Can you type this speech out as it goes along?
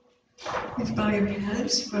Please bow your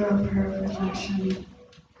heads for our prayer of reflection.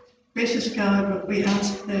 Gracious God, we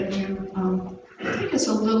ask that you take us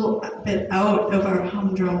a little bit out of our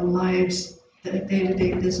humdrum lives, the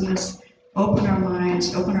day-to-day business. Open our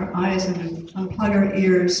minds, open our eyes, and unplug our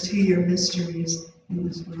ears to your mysteries in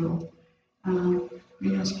this world.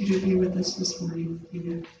 We ask you to be with us this morning.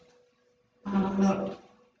 Amen.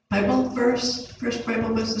 Bible verse, first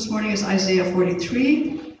Bible verse this morning is Isaiah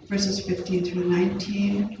 43, verses 15 through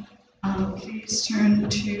 19. Please turn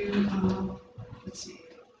to,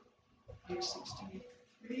 page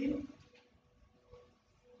 63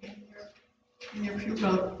 in your Pew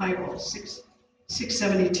Bible,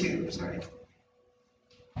 672, sorry.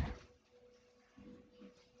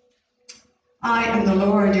 I am the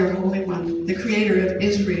Lord, your Holy One, the Creator of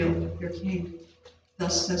Israel, your King.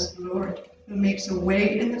 Thus says the Lord, who makes a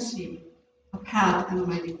way in the sea, a path in the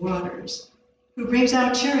mighty waters, who brings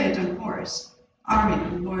out chariot and horse, army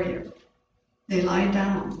and warrior. They lie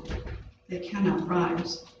down, they cannot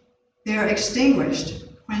rise. They are extinguished,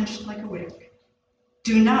 quenched like a wick.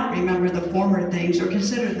 Do not remember the former things or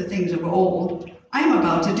consider the things of old. I am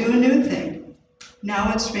about to do a new thing.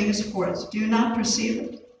 Now it springs forth. Do you not perceive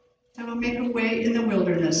it? I will make a way in the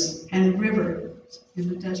wilderness and rivers in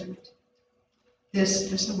the desert.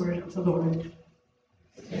 This is the word of the Lord.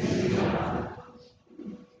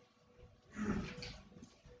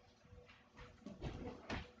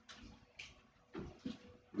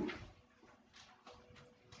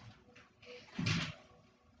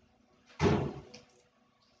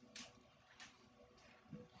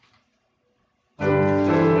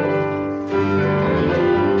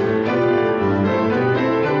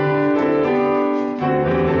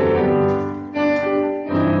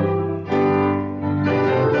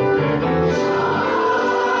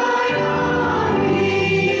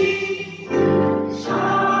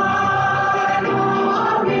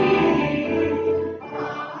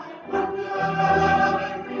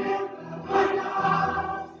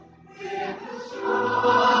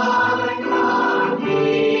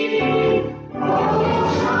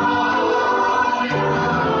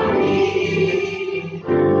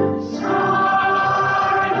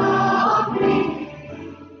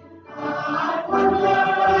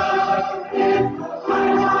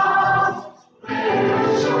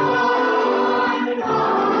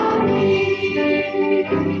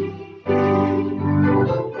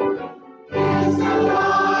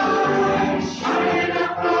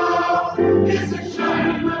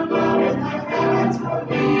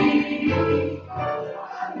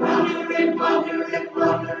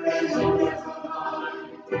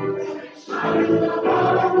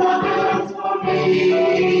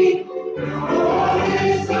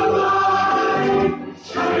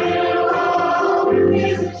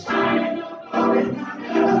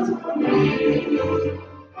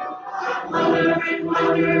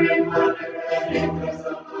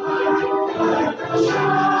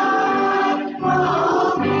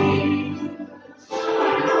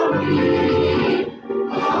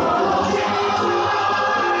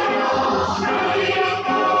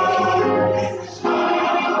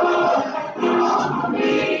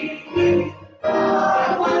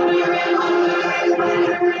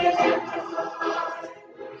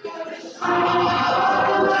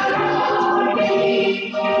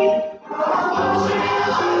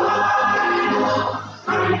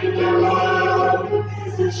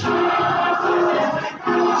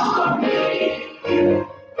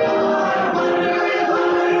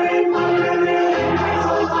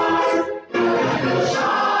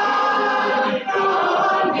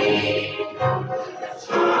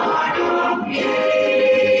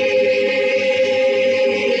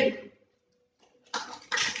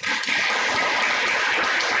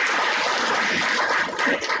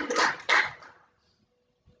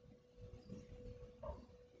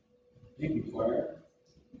 Thank you, choir.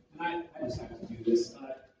 And I just have to do this.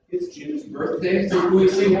 It's Jim's birthday, so can we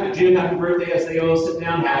sing Jim happy birthday as they all sit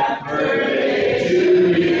down? Happy birthday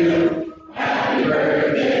to you. Happy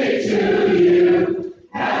birthday to you.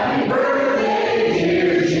 Happy birthday,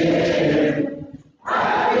 dear Jim.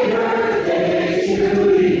 Happy birthday to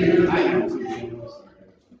you. I know it's Jim.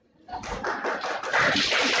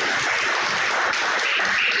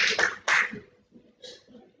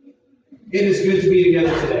 It is good to be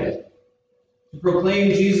together today, to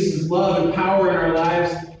proclaim Jesus' love and power in our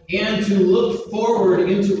lives, and to look forward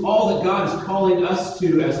into all that God is calling us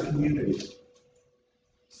to as a community.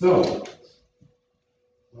 So,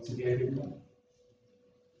 once again, good morning.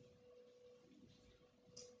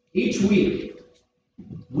 Each week,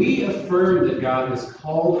 we affirm that God has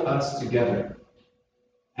called us together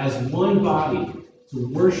as one body to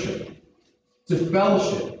worship, to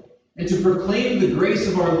fellowship, and to proclaim the grace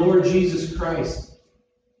of our Lord Jesus Christ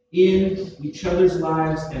in each other's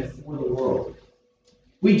lives and for the world.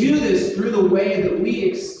 We do this through the way that we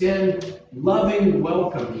extend loving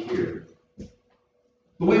welcome here.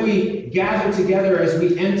 The way we gather together as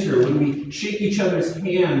we enter, when we shake each other's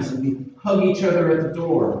hands and we hug each other at the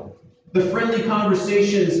door. The friendly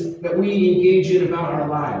conversations that we engage in about our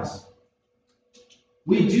lives.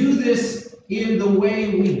 We do this in the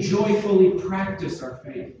way we joyfully practice our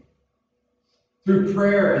faith. Through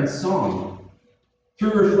prayer and song.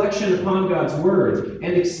 Through reflection upon God's word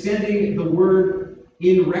and extending the word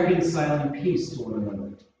in reconciling peace to one another.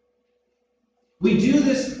 We do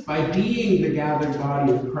this by being the gathered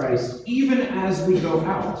body of Christ, even as we go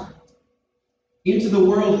out into the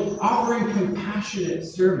world, offering compassionate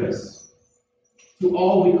service to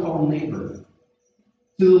all we call neighbor,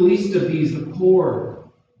 to the least of these, the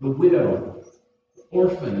poor, the widow, the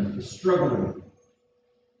orphan, the struggling.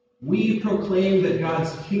 We proclaim that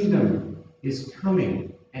God's kingdom is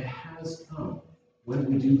coming and has come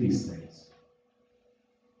when we do these things.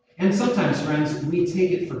 And sometimes, friends, we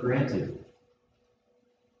take it for granted.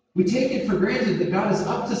 We take it for granted that God is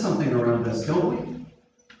up to something around us, don't we?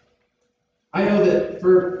 I know that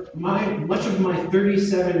for much of my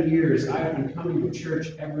 37 years, I've been coming to church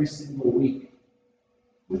every single week,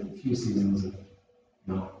 with a few seasons of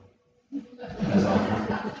not as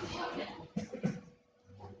often.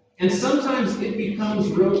 And sometimes it becomes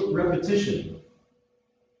repetition.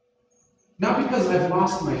 Not because I've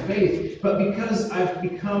lost my faith, but because I've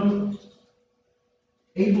become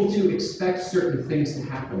able to expect certain things to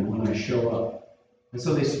happen when I show up. And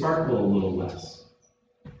so they sparkle a little less.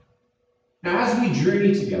 Now, as we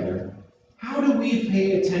journey together, how do we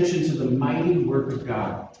pay attention to the mighty work of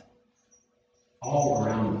God all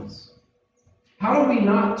around us? How do we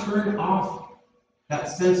not turn off that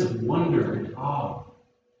sense of wonder and awe?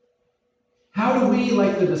 How do we,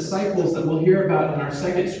 like the disciples that we'll hear about in our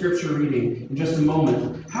second scripture reading in just a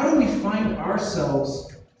moment, how do we find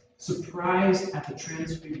ourselves surprised at the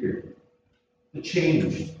transfigured, the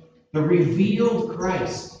changed, the revealed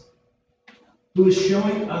Christ, who is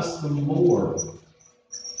showing us the more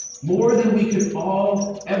than we could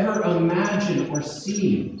all ever imagine or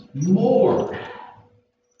see, more.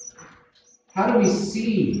 How do we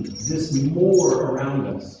see this more around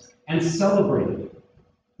us and celebrate it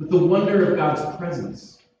with the wonder of God's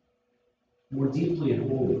presence more deeply and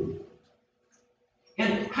wholly?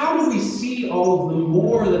 And how do we see all of the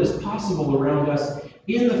more that is possible around us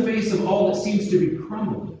in the face of all that seems to be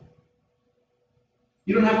crumbling?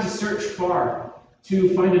 You don't have to search far to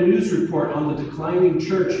find a news report on the declining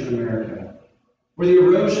church in America, or the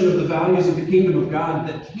erosion of the values of the kingdom of God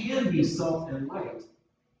that can be self-enlightened,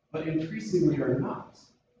 but increasingly are not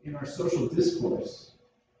in our social discourse.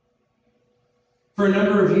 For a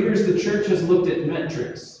number of years, the church has looked at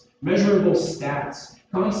metrics, measurable stats,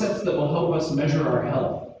 concepts that will help us measure our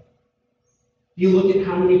health. You look at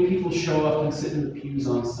how many people show up and sit in the pews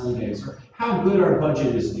on Sundays, or how good our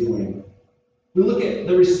budget is doing. We look at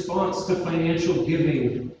the response to financial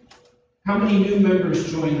giving, how many new members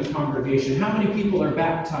join the congregation, how many people are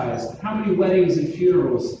baptized, how many weddings and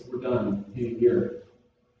funerals were done in a year.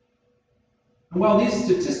 And while these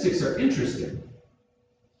statistics are interesting,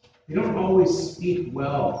 they don't always speak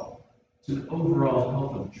well to the overall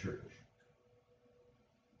health of the church.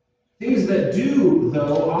 Things that do,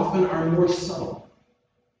 though, often are more subtle,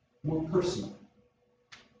 more personal.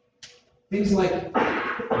 Things like,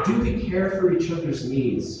 do we care for each other's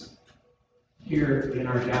needs here in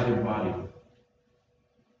our gathered body?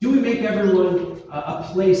 Do we make everyone a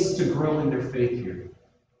place to grow in their faith here?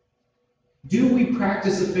 Do we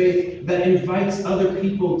practice a faith that invites other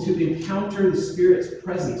people to encounter the Spirit's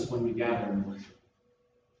presence when we gather in worship?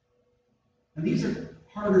 And these are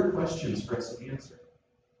harder questions for us to answer.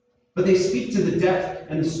 But they speak to the depth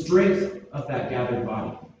and the strength of that gathered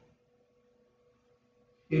body.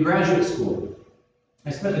 In graduate school, I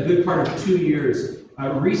spent a good part of 2 years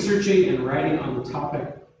researching and writing on the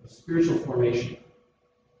topic of spiritual formation,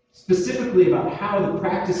 specifically about how the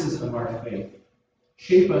practices of our faith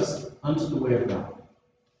shape us unto the way of God.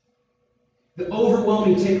 The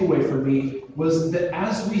overwhelming takeaway for me was that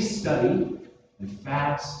as we study and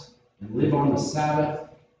fast and live on the Sabbath,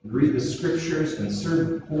 and read the scriptures and serve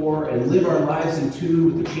the poor and live our lives in tune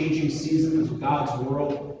with the changing seasons of God's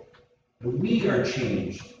world, that we are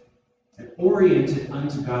changed and oriented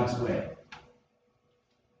unto God's way.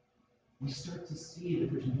 We start to see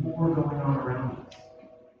that there's more going on around us.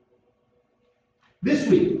 This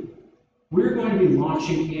week, we're going to be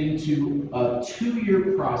launching into a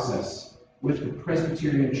 2-year process with the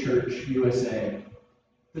Presbyterian Church USA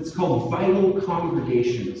that's called Vital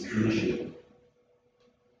Congregations Initiative.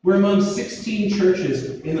 We're among 16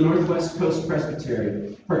 churches in the Northwest Coast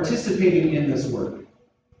Presbytery participating in this work.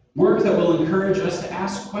 Work that will encourage us to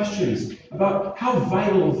ask questions about how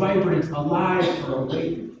vital, vibrant, alive, or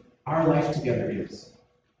awake our life together is.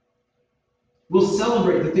 We'll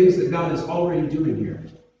celebrate the things that God is already doing here.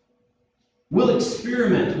 We'll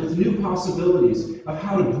experiment with new possibilities of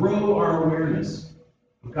how to grow our awareness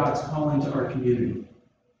of God's calling to our community.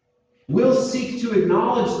 We'll seek to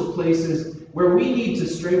acknowledge the places where we need to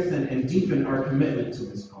strengthen and deepen our commitment to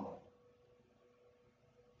this call.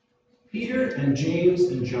 Peter and James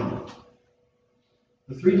and John,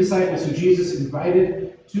 the three disciples who Jesus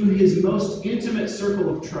invited to his most intimate circle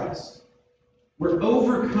of trust, were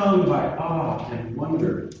overcome by awe and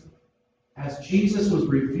wonder as Jesus was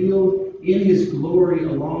revealed in his glory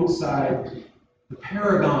alongside the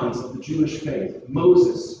paragons of the Jewish faith,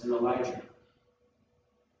 Moses and Elijah.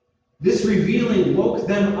 This revealing woke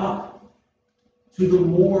them up to the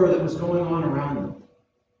more that was going on around them.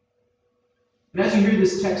 And as you hear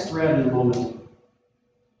this text read in a moment,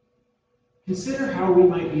 consider how we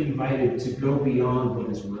might be invited to go beyond what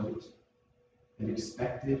is rote and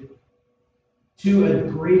expected to a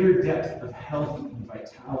greater depth of health and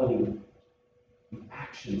vitality and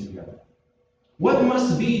action together. What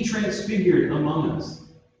must be transfigured among us?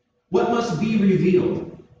 What must be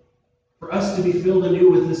revealed for us to be filled anew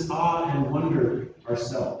with this awe and wonder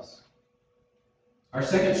ourselves? Our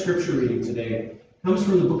second scripture reading today comes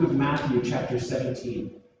from the book of Matthew, chapter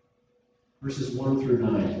 17, verses 1 through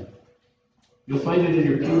 9. You'll find it in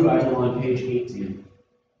your Pew Bible on page 18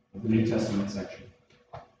 of the New Testament section.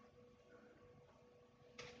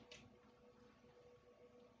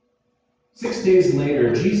 "6 days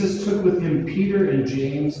later, Jesus took with him Peter and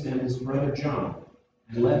James and his brother John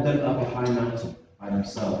and led them up a high mountain by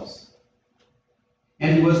themselves.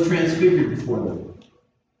 And he was transfigured before them,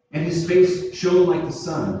 and his face shone like the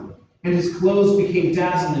sun, and his clothes became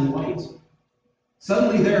dazzling white.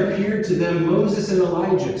 Suddenly there appeared to them Moses and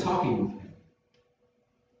Elijah talking with him.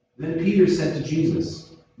 Then Peter said to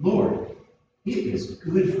Jesus, 'Lord, it is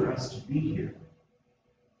good for us to be here.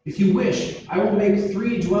 If you wish, I will make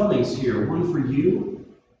 3 dwellings here, one for you,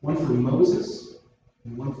 one for Moses,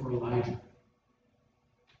 and one for Elijah.'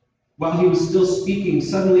 While he was still speaking,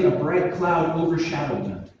 suddenly a bright cloud overshadowed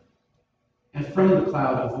them. And from the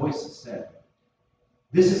cloud a voice said,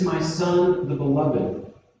 'This is my Son, the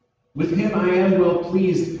Beloved. With him I am well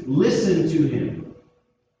pleased. Listen to him.'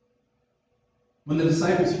 When the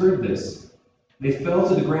disciples heard this, they fell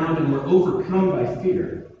to the ground and were overcome by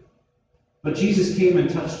fear. But Jesus came and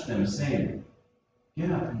touched them, saying, 'Get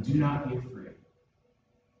up and do not be afraid.'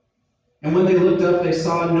 And when they looked up, they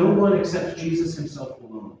saw no one except Jesus himself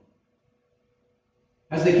alone.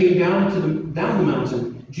 As they came down the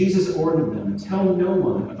mountain, Jesus ordered them, 'Tell no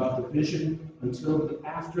one about the vision until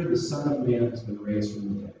after the Son of Man has been raised from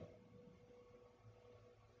the dead.'"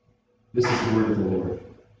 This is the word of the Lord.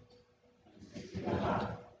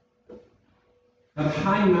 Now, the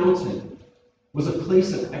high mountain was a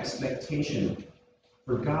place of expectation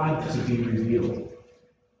for God to be revealed.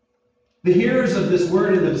 The hearers of this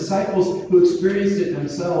word and the disciples who experienced it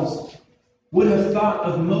themselves would have thought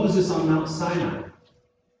of Moses on Mount Sinai,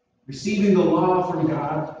 receiving the law from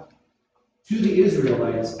God to the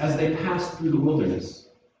Israelites as they passed through the wilderness.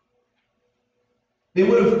 They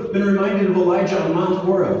would have been reminded of Elijah on Mount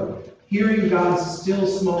Horeb, hearing God's still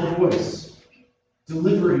small voice,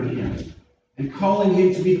 delivering him, and calling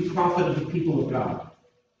him to be the prophet of the people of God.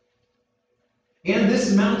 And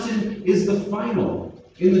this mountain is the final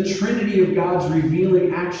in the trinity of God's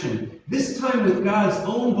revealing action, this time with God's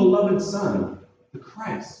own beloved Son, the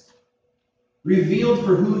Christ, revealed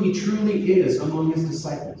for who he truly is among his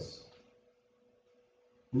disciples.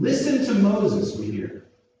 Listen to Moses, we hear,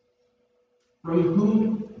 from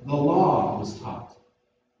whom the law was taught.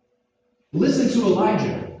 Listen to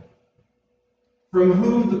Elijah, from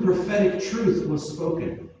whom the prophetic truth was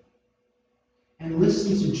spoken. And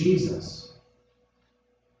listen to Jesus,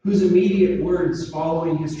 whose immediate words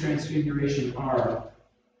following his transfiguration are,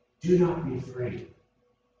 "Do not be afraid."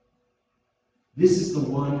 This is the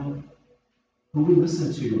one who we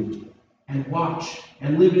listen to and watch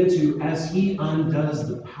and live into as he undoes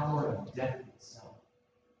the power of death itself.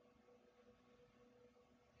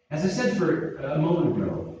 As I said for a moment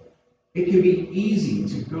ago, it can be easy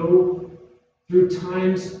to go through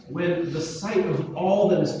times when the sight of all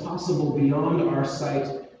that is possible beyond our sight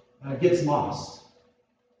gets lost.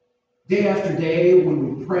 Day after day,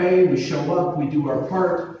 when we pray, we show up, we do our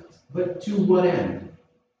part, but to what end?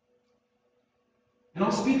 And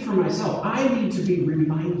I'll speak for myself. I need to be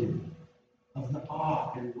reminded of the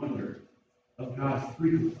awe and wonder of God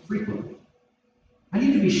frequently. I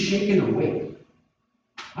need to be shaken awake.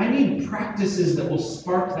 I need practices that will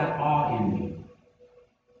spark that awe in me.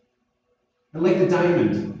 And like the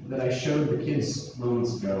diamond that I showed the kids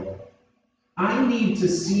moments ago, I need to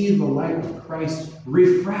see the light of Christ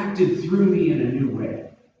refracted through me in a new way.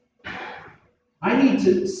 I need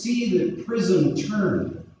to see the prism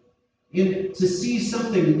turn, to see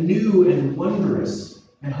something new and wondrous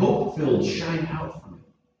and hope-filled shine out from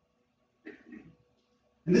it.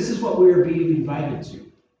 And this is what we are being invited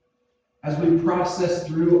to as we process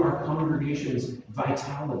through our congregation's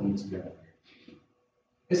vitality together.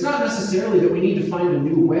 It's not necessarily that we need to find a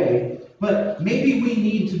new way, but maybe we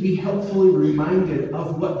need to be helpfully reminded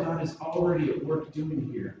of what God is already at work doing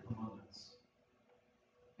here among us,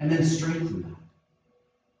 and then strengthen that.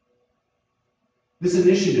 This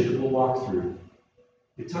initiative that we'll walk through,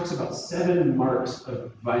 it talks about 7 marks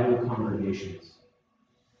of vital congregations.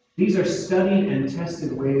 These are studied and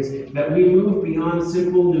tested ways that we move beyond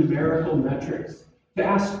simple numerical metrics to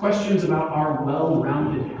ask questions about our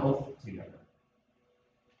well-rounded health together.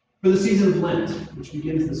 For the season of Lent, which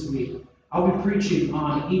begins this week, I'll be preaching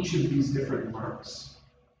on each of these different marks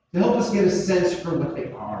to help us get a sense for what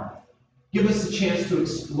they are, give us a chance to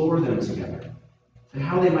explore them together, and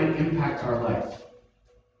how they might impact our life.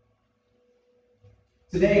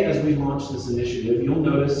 Today, as we launch this initiative, you'll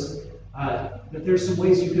notice that there's some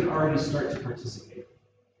ways you can already start to participate.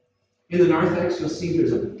 In the narthex, you'll see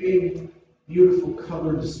there's a big, beautiful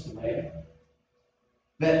color display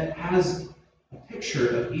that has a picture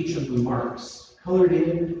of each of the marks colored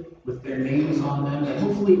in with their names on them that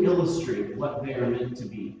hopefully illustrate what they are meant to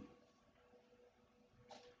be.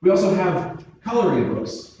 We also have coloring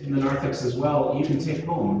books in the narthex as well you can take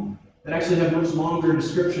home that actually have much longer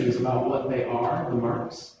descriptions about what they are, the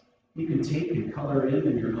marks. You can take and color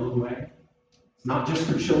in your own way. It's not just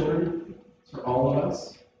for children, it's for all of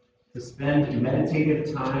us to spend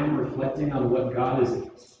meditative time reflecting on what God is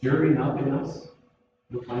stirring up in us.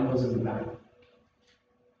 You'll find those in the back.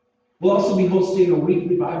 We'll also be hosting a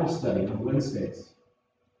weekly Bible study on Wednesdays.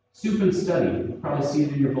 Soup and Study, you'll probably see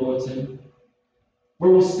it in your bulletin, where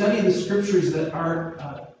we'll study the scriptures that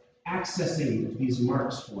are accessing these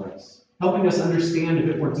marks for us, helping us understand a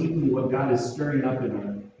bit more deeply what God is stirring up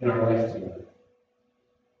in our life together.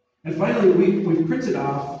 And finally, we've printed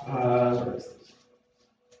off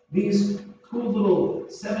these cool little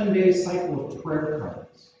 7-day cycle of prayer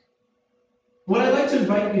cards. What I'd like to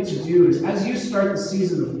invite you to do is, as you start the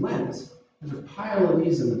season of Lent, there's a pile of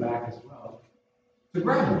these in the back as well, to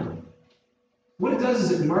grab one. What it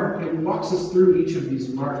does is it walks us through each of these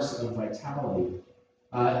marks of vitality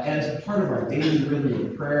as part of our daily rhythm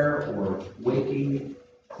of prayer or waking,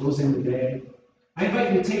 closing the day. I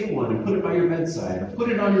invite you to take one and put it by your bedside, or put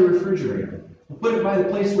it on your refrigerator, or put it by the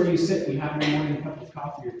place where you sit and you have your morning cup of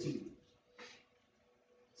coffee or tea.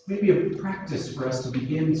 It's maybe a practice for us to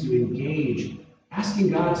begin to engage, asking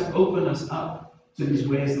God to open us up to these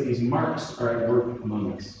ways that these marks are at work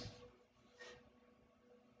among us.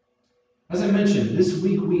 As I mentioned, this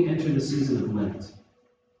week we enter the season of Lent.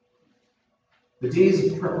 The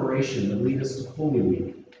days of preparation that lead us to Holy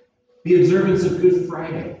Week, the observance of Good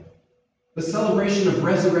Friday, the celebration of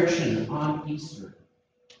resurrection on Easter.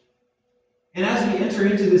 And as we enter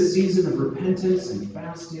into this season of repentance and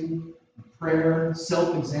fasting, prayer,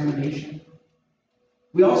 self-examination,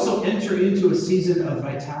 we also enter into a season of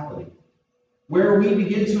vitality, where we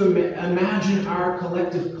begin to imagine our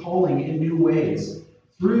collective calling in new ways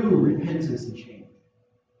through repentance and change.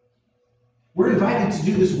 We're invited to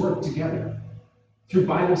do this work together through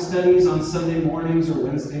Bible studies on Sunday mornings or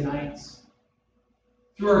Wednesday nights,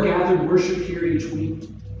 through our gathered worship here each week,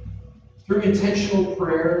 through intentional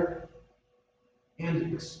prayer,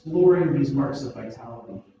 and exploring these marks of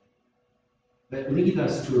vitality that lead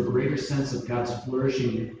us to a greater sense of God's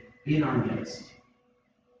flourishing in our midst.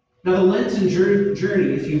 Now, the Lenten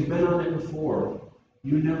journey, if you've been on it before,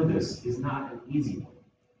 you know this is not an easy one,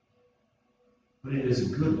 but it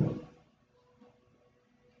is a good one.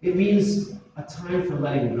 It means a time for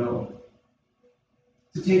letting go,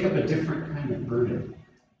 to take up a different kind of burden,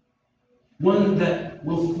 one that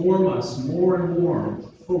will form us more and more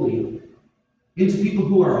fully into people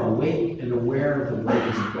who are awake and aware of the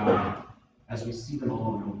ways of God as we see them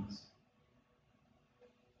all around us.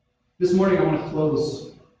 This morning I want to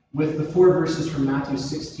close with the 4 verses from Matthew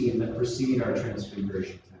 16 that precede our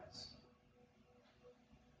Transfiguration text.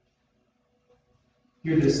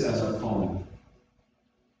 Hear this as our calling.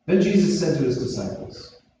 Then Jesus said to his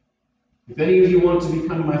disciples, "If any of you want to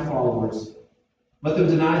become my followers, let them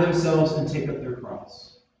deny themselves and take up their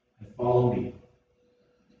cross and follow me.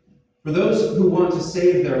 For those who want to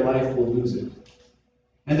save their life will lose it,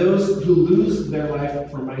 and those who lose their life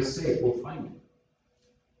for my sake will find it.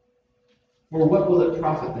 For what will it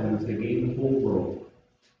profit them if they gain the whole world,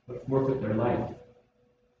 but forfeit their life?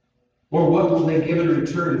 Or what will they give in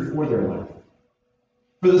return for their life?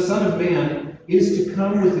 For the Son of Man is to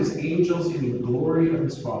come with his angels in the glory of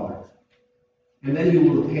his Father, and then he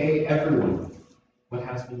will repay everyone what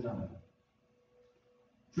has been done.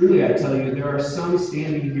 Truly, I tell you, there are some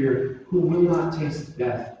standing here who will not taste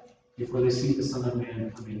death before they see the Son of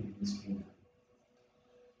Man coming in his kingdom.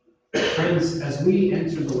 Friends, as we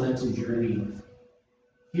enter the Lenten journey,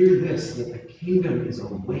 hear this, that the kingdom is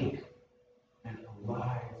awake and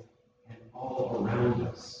alive and all around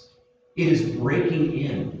us. It is breaking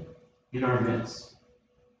in our midst.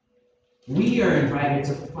 We are invited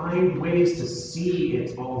to find ways to see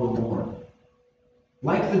it all the more.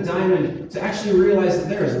 Like the diamond, to actually realize that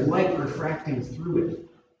there is light refracting through it.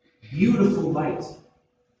 Beautiful light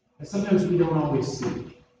that sometimes we don't always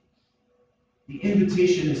see. The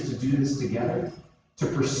invitation is to do this together, to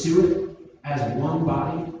pursue it as one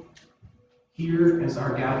body. Here, as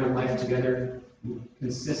our gathered life together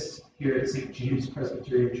consists here at St. James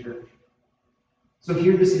Presbyterian Church. So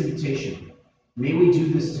hear this invitation. May we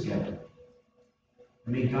do this together.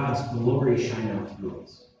 And may God's glory shine out through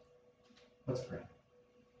us. Let's pray.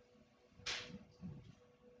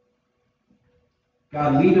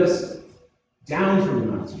 God, lead us down from the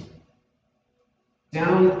mountain,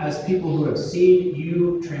 down as people who have seen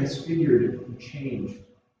you transfigured and changed,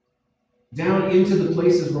 down into the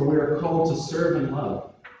places where we are called to serve and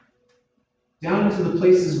love, down into the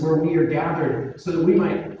places where we are gathered so that we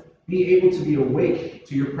might be able to be awake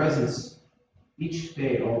to your presence each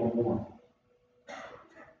day all the more.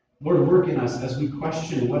 Lord, work in us as we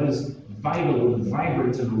question what is vital and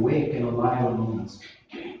vibrant and awake and alive among us.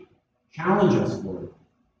 Challenge us, Lord,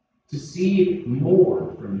 to see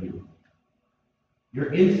more from you.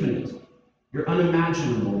 Your infinite, your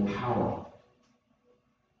unimaginable power.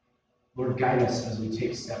 Lord, guide us as we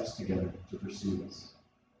take steps together to pursue this.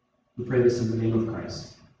 We pray this in the name of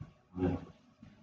Christ. Amen.